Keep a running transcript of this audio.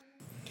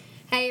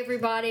Hey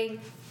everybody,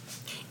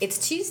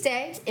 it's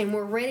Tuesday and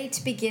we're ready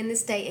to begin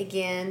this day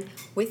again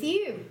with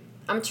you.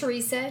 I'm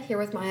Teresa here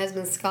with my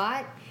husband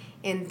Scott,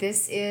 and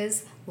this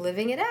is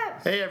Living It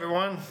Up. Hey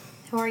everyone.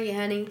 How are you,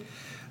 honey?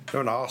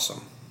 Doing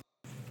awesome.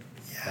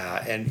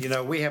 Yeah,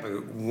 and we have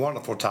a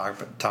wonderful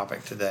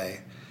topic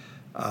today.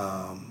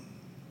 I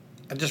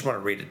just want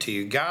to read it to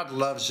you. God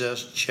loves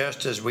us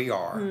just as we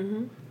are,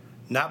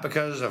 not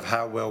because of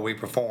how well we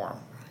perform.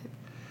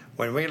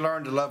 When we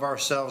learn to love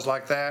ourselves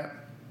like that,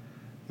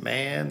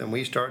 man, then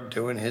we start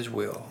doing His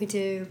will. We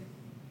do.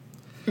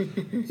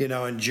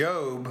 In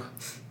Job,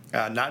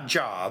 not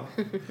Job,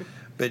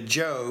 but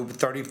Job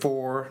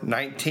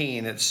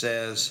 34:19, it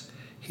says,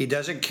 He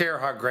doesn't care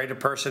how great a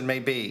person may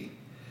be,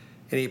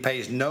 and He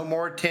pays no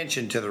more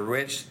attention to the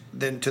rich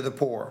than to the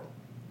poor.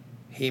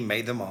 He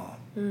made them all.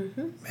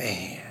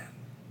 Man.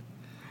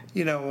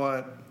 You know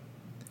what?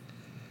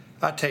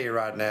 I tell you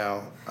right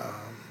now,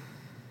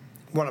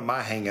 one of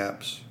my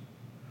hang-ups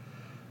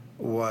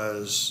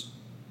was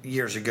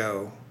years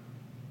ago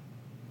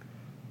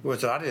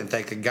was that I didn't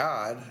think that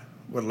God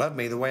would love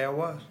me the way I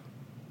was.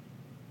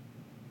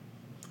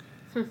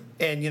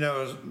 And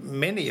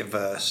many of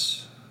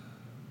us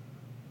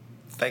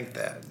think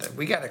that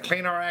we got to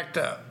clean our act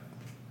up.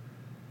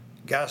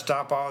 Got to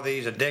stop all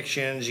these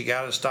addictions. You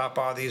got to stop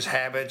all these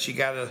habits. You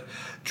got to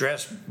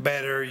dress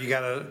better. You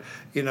got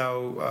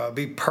to,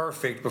 be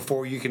perfect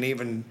before you can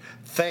even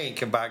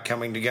think about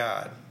coming to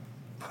God.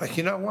 But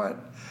you know what?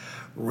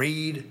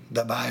 Read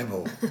the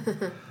Bible.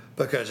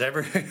 Because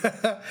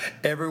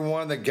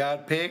everyone that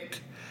God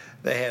picked,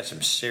 they had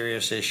some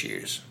serious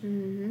issues.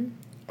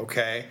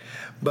 Okay?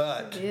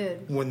 But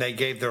when they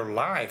gave their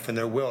life and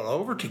their will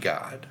over to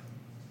God,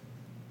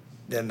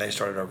 then they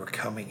started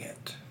overcoming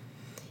it.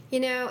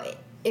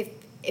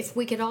 If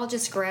we could all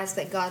just grasp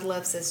that God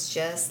loves us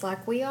just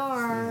like we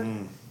are,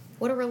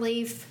 what a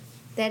relief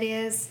that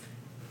is.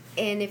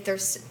 And if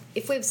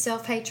we have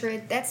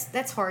self-hatred,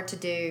 that's hard to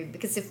do,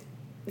 because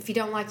if you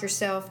don't like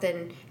yourself,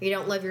 then you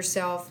don't love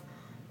yourself,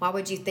 why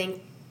would you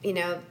think,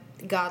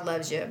 God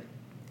loves you?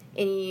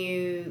 And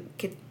you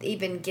could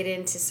even get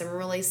into some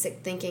really sick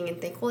thinking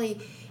and think, well,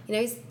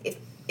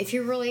 if He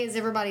really is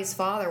everybody's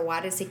father,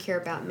 why does He care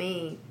about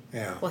me?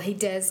 Yeah. Well, He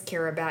does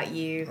care about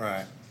you.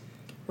 Right.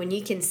 When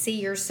you can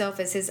see yourself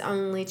as His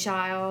only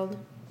child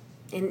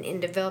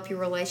and develop your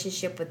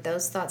relationship with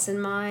those thoughts in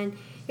mind,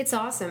 it's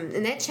awesome.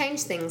 And that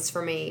changed things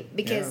for me,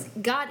 because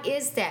God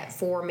is that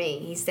for me.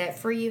 He's that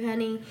for you,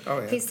 honey. Oh,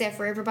 yeah. He's that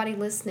for everybody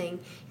listening.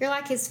 You're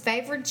like His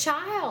favorite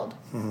child.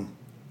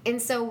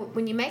 And so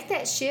when you make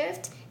that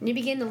shift and you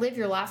begin to live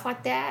your life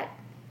like that,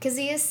 because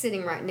He is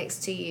sitting right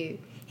next to you.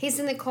 He's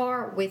in the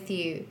car with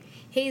you.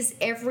 He's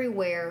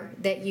everywhere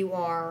that you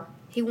are.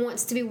 He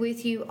wants to be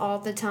with you all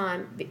the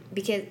time,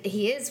 because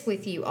He is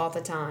with you all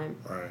the time.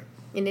 Right.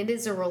 And it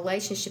is a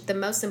relationship. The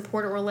most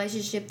important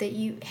relationship that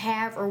you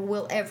have or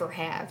will ever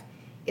have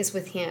is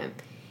with Him.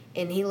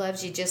 And He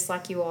loves you just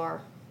like you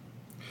are.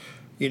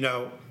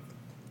 The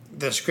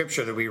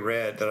scripture that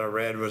I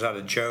read was out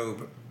of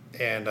Job.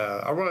 And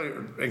I really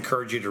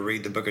encourage you to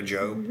read the book of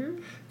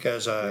Job.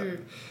 Because,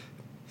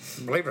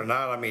 believe it or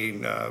not,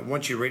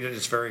 once you read it,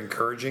 it's very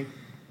encouraging.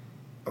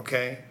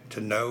 Okay? To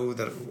know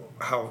that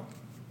how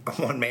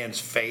one man's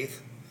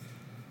faith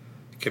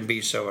can be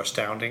so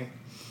astounding.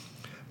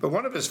 But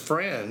one of his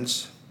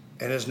friends,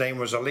 and his name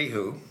was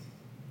Elihu,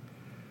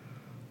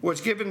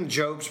 was giving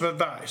Job some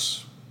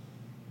advice.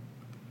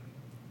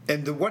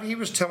 And what he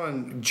was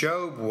telling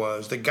Job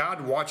was that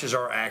God watches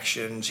our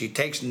actions. He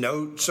takes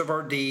notes of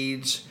our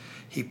deeds.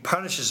 He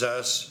punishes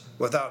us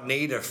without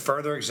need of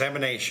further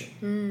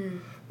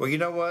examination. Well, you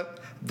know what?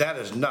 That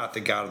is not the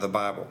God of the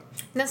Bible.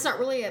 That's not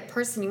really a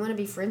person you want to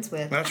be friends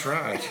with. That's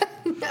right.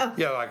 No.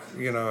 Yeah,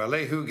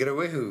 Elihu, get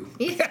away who.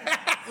 Yeah.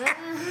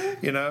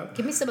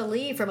 Give me some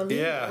Elihu from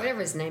Elihu, whatever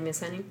his name is,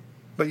 honey.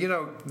 But,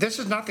 this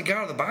is not the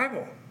God of the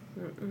Bible.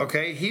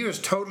 Okay? He was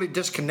totally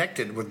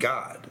disconnected with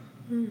God.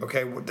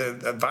 Okay?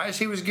 The advice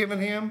he was giving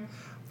him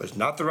was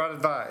not the right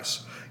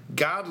advice.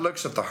 God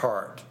looks at the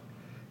heart,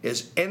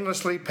 is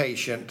endlessly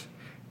patient,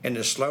 and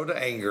is slow to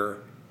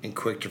anger and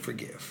quick to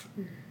forgive.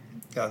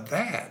 Now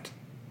that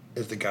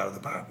is the God of the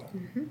Bible.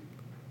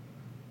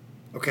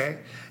 Okay?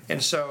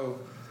 And so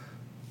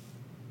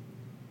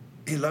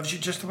He loves you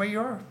just the way you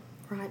are.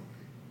 Right.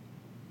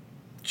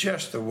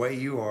 Just the way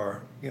you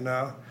are,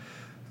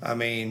 I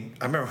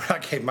remember when I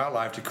gave my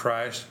life to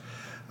Christ,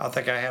 I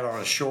think I had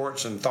on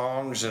shorts and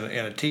thongs and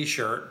a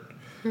T-shirt.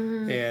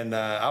 And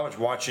I was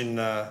watching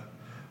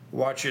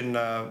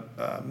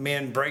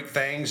men break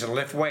things and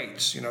lift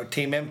weights,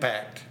 Team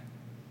Impact.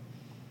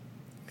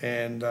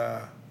 And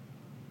I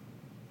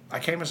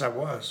came as I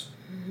was,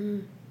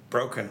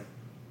 broken,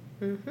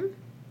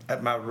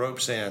 at my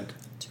rope's end.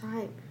 That's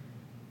right.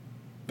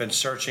 Been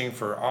searching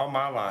for all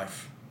my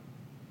life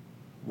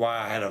why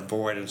I had a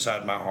void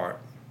inside my heart.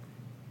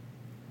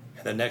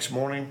 And the next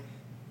morning,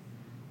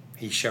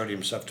 He showed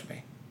Himself to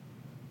me.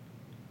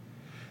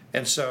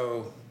 And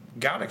so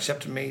God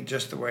accepted me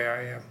just the way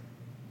I am.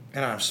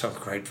 And I'm so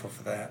grateful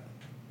for that.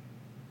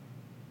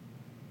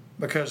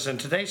 Because in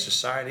today's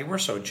society, we're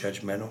so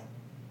judgmental.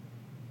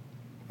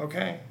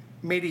 Okay?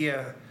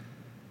 Media,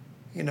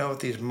 with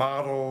these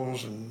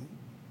models and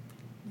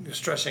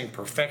stressing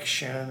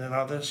perfection and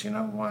all this, you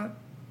know what?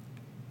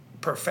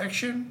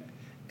 Perfection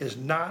is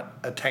not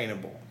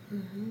attainable.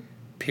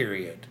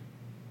 Period.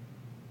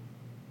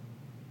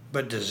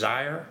 But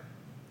desire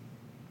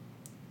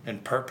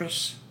and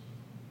purpose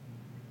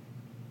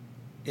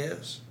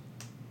is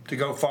to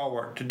go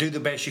forward, to do the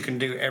best you can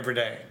do every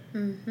day.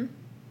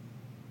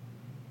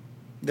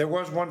 There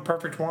was one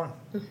perfect one,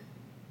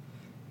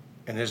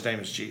 and his name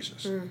is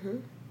Jesus.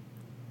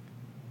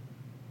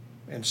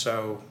 And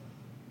so,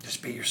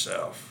 just be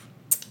yourself.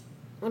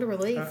 What a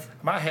relief.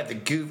 I have to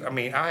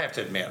admit,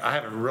 I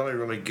have a really,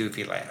 really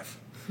goofy laugh.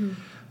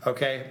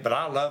 Okay? But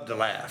I love to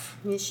laugh.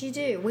 Yes, you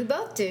do. We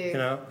both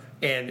do.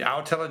 And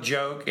I'll tell a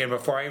joke, and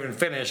before I even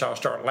finish, I'll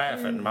start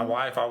laughing. My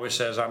wife always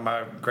says I'm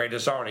my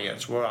greatest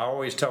audience. Well, I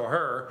always tell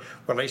her,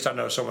 well, at least I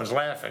know someone's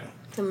laughing.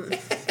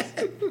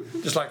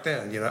 Just like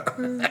then.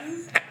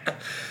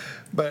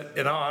 But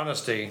in all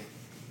honesty,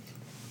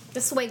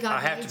 that's the way God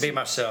I have to be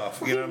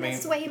myself. You know what I mean?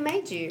 That's the way He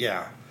made you.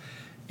 Yeah.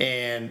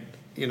 And,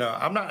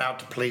 I'm not out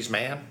to please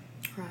man.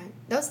 Right.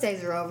 Those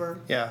days are over.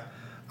 Yeah.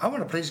 I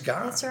want to please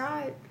God. That's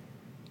right.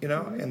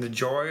 And the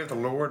joy of the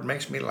Lord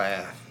makes me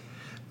laugh,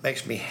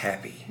 makes me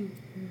happy.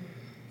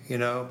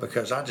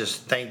 Because I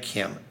just thank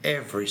Him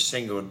every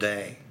single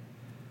day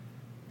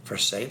for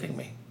saving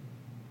me.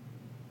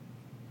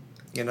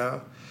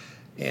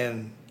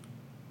 And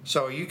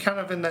so are you kind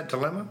of in that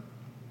dilemma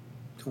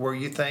where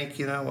you think,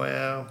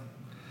 well,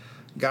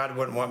 God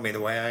wouldn't want me the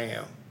way I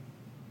am?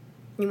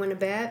 You want to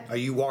bet? Or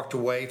you walked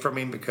away from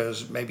Him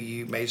because maybe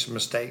you made some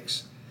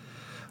mistakes?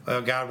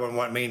 Well, God wouldn't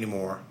want me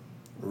anymore.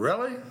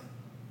 Really?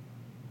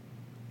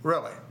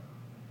 Really?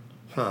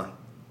 Huh.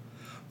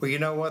 Well, you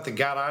know what? The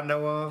God I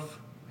know of,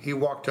 He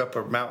walked up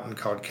a mountain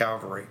called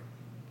Calvary.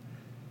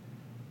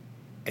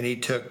 And He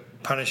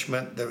took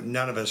punishment that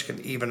none of us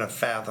could even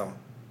fathom.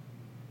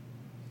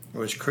 He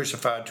was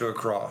crucified to a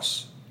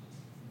cross.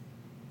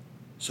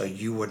 So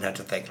you wouldn't have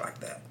to think like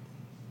that.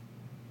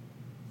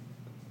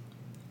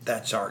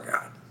 That's our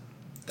God.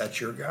 That's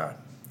your God.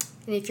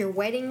 And if you're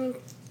waiting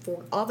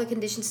for all the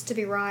conditions to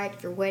be right,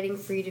 if you're waiting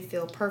for you to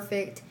feel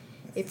perfect,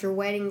 if you're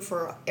waiting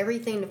for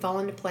everything to fall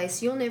into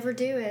place, you'll never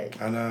do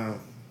it. I know.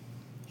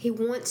 He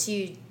wants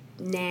you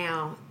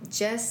now,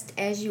 just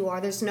as you are.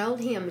 There's an old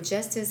hymn,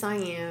 just as I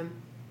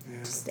am. Yeah.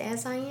 Just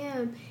as I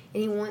am.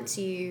 And He wants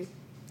you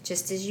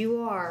just as you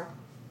are.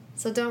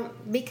 So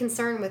don't be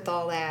concerned with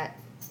all that.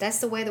 That's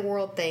the way the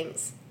world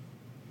thinks.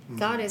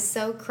 God is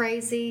so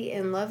crazy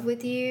in love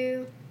with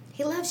you.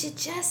 He loves you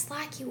just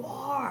like you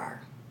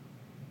are.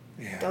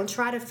 Yeah. Don't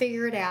try to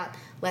figure it out.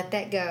 Let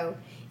that go.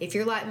 If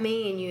you're like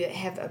me and you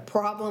have a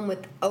problem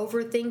with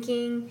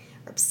overthinking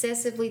or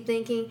obsessively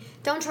thinking,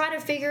 don't try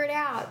to figure it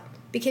out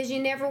because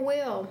you never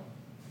will.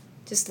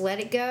 Just let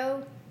it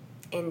go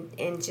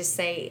and just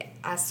say,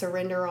 I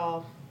surrender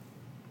all.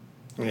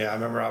 Yeah, I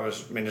remember I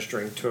was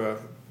ministering to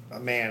a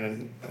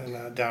man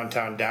in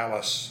downtown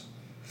Dallas.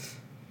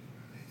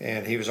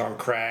 And he was on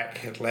crack,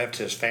 had left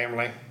his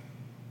family,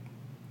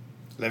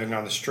 living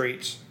on the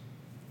streets.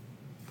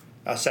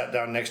 I sat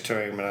down next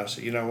to him and I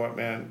said, you know what,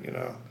 man,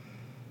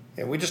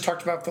 and we just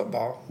talked about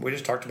football. We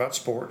just talked about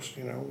sports.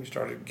 We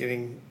started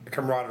getting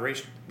camaraderie,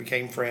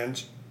 became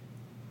friends.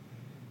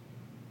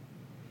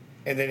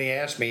 And then he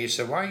asked me, he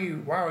said, why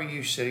are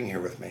you sitting here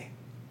with me?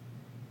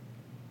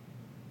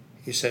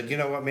 He said, you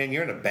know what, man,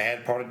 you're in a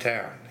bad part of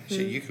town. He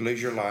said, you could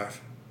lose your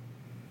life.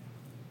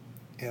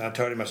 And I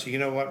told him, I said, you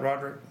know what,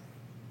 Roderick?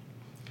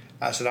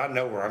 I said, I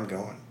know where I'm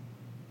going.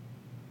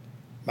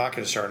 My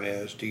concern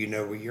is, do you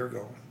know where you're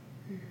going?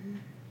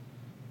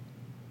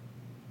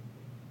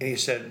 And he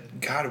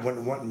said, God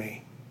wouldn't want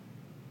me.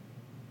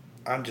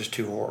 I'm just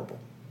too horrible.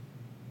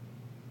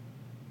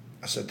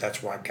 I said,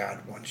 that's why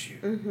God wants you.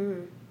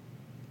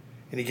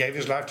 And he gave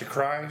his life to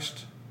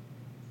Christ.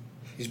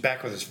 He's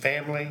back with his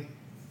family.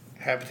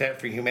 Habitat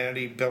for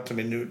Humanity built him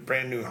a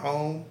brand new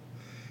home.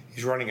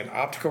 He's running an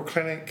optical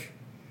clinic.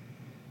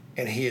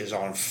 And he is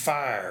on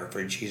fire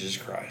for Jesus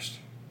Christ.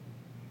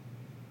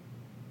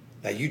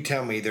 Now you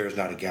tell me there is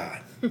not a God.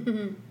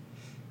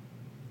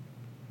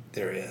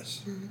 There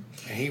is.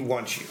 And He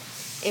wants you.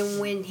 And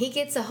when He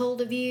gets a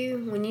hold of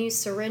you, when you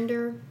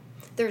surrender,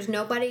 there's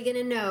nobody going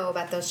to know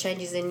about those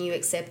changes in you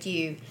except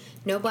you.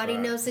 Nobody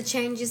knows the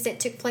changes that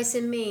took place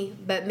in me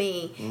but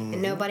me.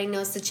 And nobody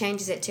knows the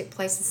changes that took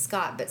place in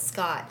Scott but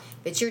Scott.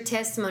 But your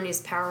testimony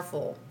is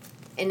powerful.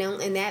 And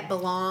that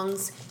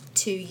belongs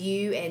to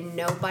you and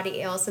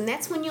nobody else. And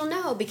that's when you'll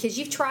know, because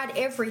you've tried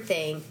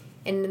everything.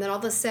 And then all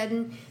of a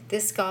sudden,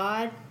 this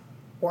God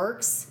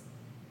works.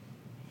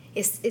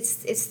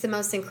 It's the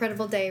most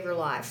incredible day of your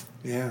life.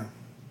 Yeah.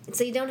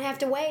 So you don't have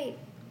to wait.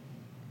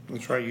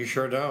 That's right, you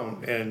sure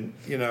don't. And,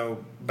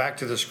 back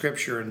to the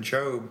scripture in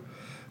Job,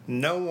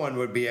 no one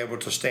would be able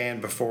to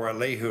stand before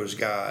Elihu's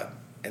God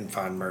and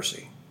find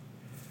mercy.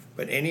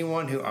 But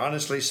anyone who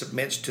honestly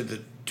submits to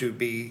the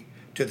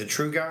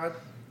true God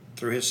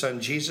through His Son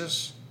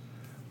Jesus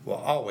will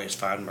always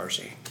find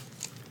mercy.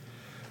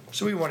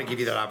 So we want to give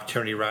you that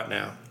opportunity right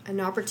now. An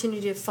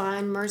opportunity to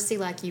find mercy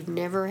like you've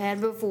never had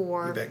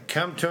before. But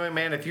come to him,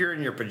 man. If you're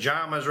in your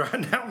pajamas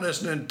right now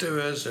listening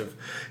to us,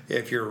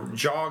 if you're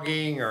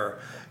jogging or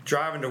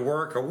driving to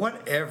work or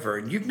whatever,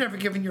 and you've never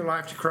given your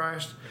life to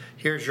Christ,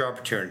 here's your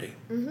opportunity.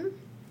 Mm-hmm.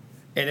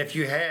 And if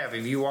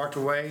you walked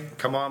away,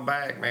 come on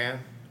back, man.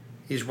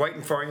 He's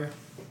waiting for you.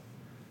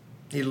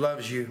 He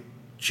loves you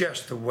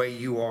just the way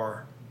you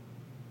are.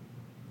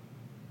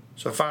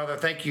 So, Father,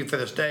 thank you for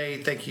this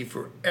day. Thank you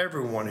for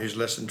everyone who's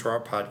listened to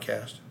our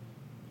podcast.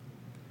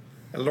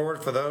 And,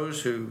 Lord, for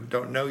those who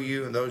don't know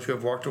you and those who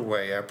have walked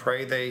away, I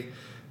pray they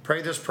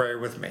pray this prayer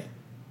with me.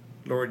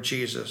 Lord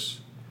Jesus,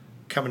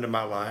 come into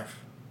my life.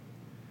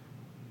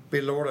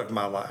 Be Lord of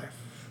my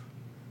life.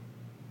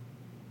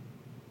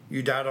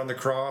 You died on the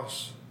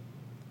cross.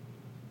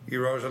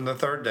 You rose on the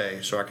third day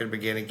so I could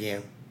begin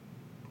again.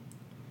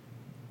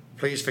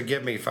 Please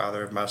forgive me,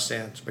 Father, of my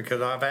sins,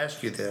 because I've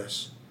asked you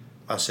this.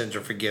 My sins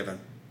are forgiven.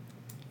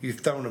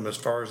 You've thrown them as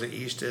far as the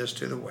east is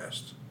to the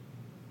west.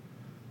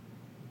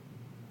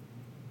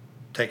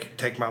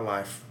 Take my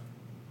life.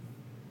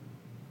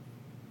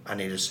 I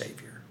need a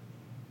Savior.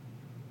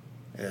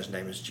 And his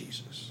name is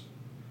Jesus.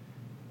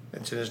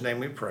 It's in his name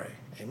we pray.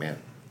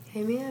 Amen.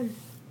 Amen.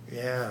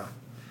 Yeah.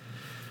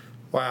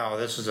 Wow,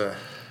 this is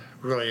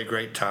really a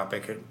great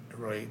topic. It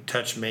really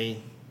touched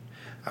me.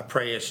 I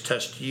pray it's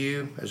touched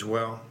you as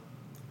well.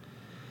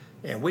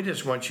 And we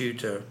just want you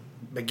to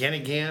begin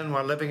again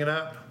while living it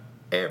up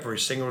every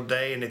single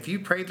day. And if you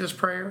pray this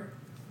prayer,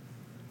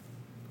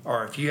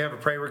 or if you have a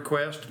prayer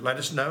request, let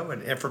us know at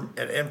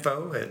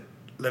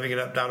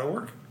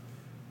info@livingitup.org.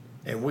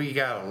 And we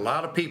got a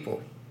lot of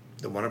people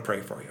that want to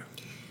pray for you.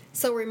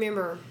 So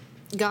remember,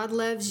 God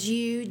loves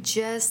you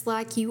just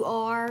like you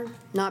are,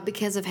 not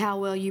because of how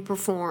well you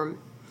perform.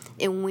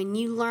 And when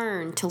you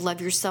learn to love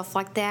yourself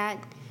like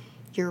that,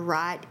 you're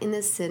right in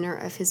the center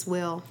of his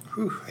will.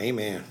 Whew,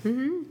 amen.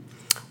 Mm-hmm.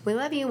 We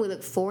love you. We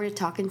look forward to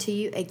talking to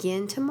you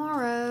again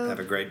tomorrow. Have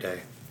a great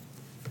day.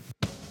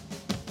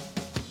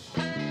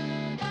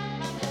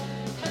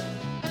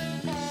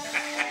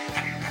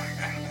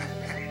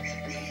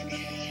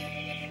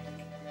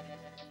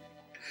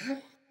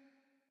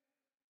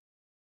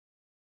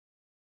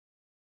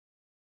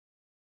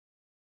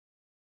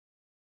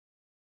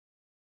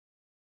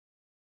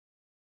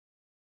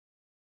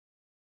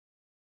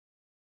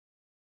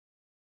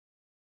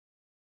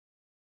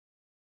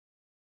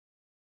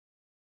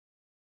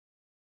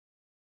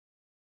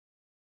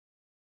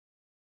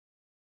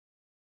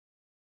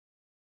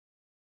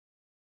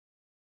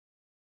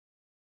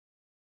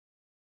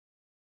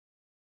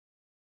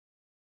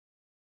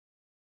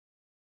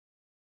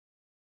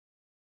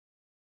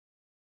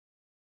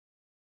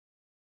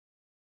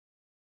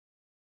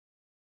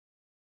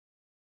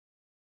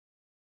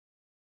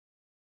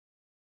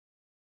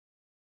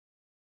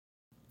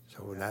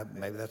 So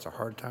maybe that's a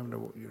hard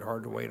to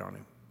wait on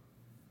him.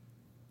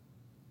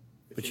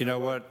 But you know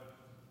what?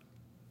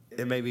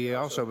 It may be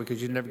also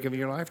because you've never given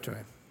your life to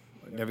him,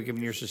 never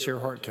given your sincere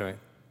heart to him.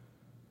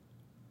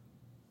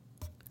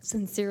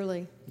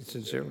 Sincerely,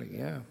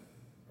 yeah.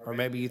 Or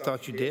maybe you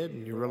thought you did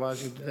and you're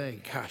realizing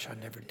today, gosh, I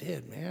never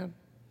did, man.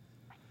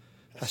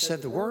 I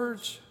said the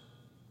words,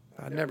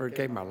 I never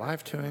gave my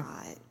life to him.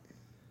 right.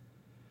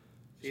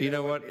 So you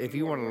know what? If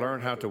you want to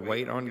learn how to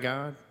wait on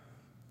God,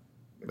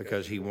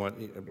 because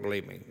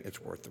believe me, it's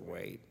worth the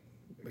wait,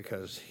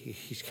 because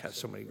he's got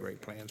so many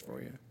great plans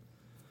for you.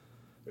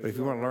 But if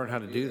you want to learn how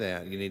to do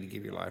that, you need to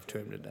give your life to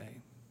him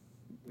today.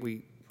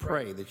 We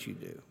pray that you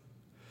do.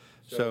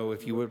 So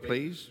if you would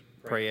please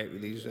pray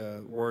these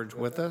words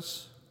with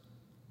us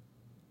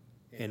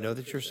and know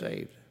that you're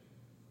saved.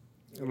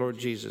 Lord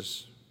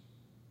Jesus,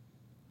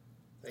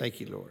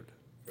 thank you, Lord,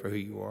 for who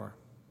you are.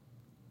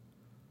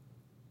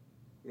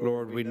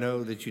 Lord, we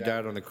know that you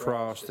died on the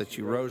cross, that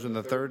you rose on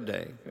the third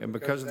day. And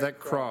because of that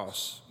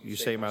cross, you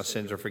say my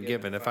sins are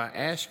forgiven. If I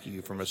ask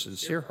you from a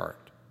sincere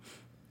heart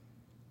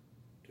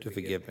to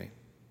forgive me,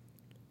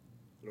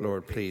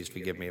 Lord, please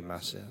forgive me of my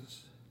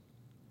sins.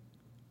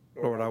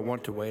 Lord, I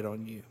want to wait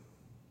on you,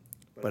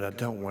 but I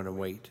don't want to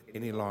wait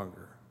any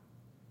longer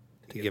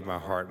to give my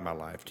heart and my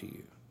life to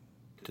you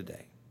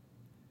today.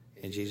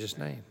 In Jesus'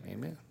 name,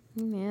 amen.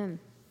 Amen.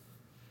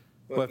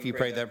 Well, if you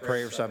prayed that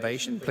prayer of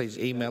salvation, please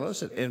email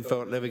us at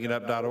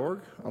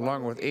info@livingitup.org,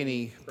 along with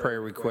any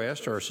prayer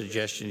requests or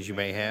suggestions you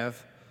may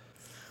have.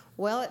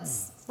 Well,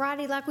 it's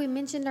Friday, like we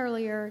mentioned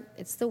earlier.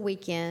 It's the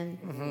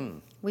weekend. Mm-hmm.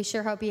 We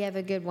sure hope you have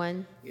a good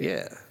one.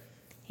 Yeah.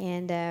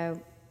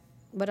 And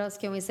what else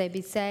can we say?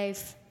 Be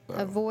safe.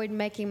 Avoid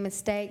making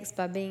mistakes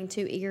by being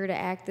too eager to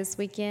act this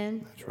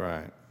weekend. That's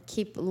right.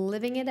 Keep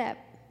living it up.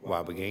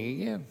 While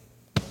beginning again.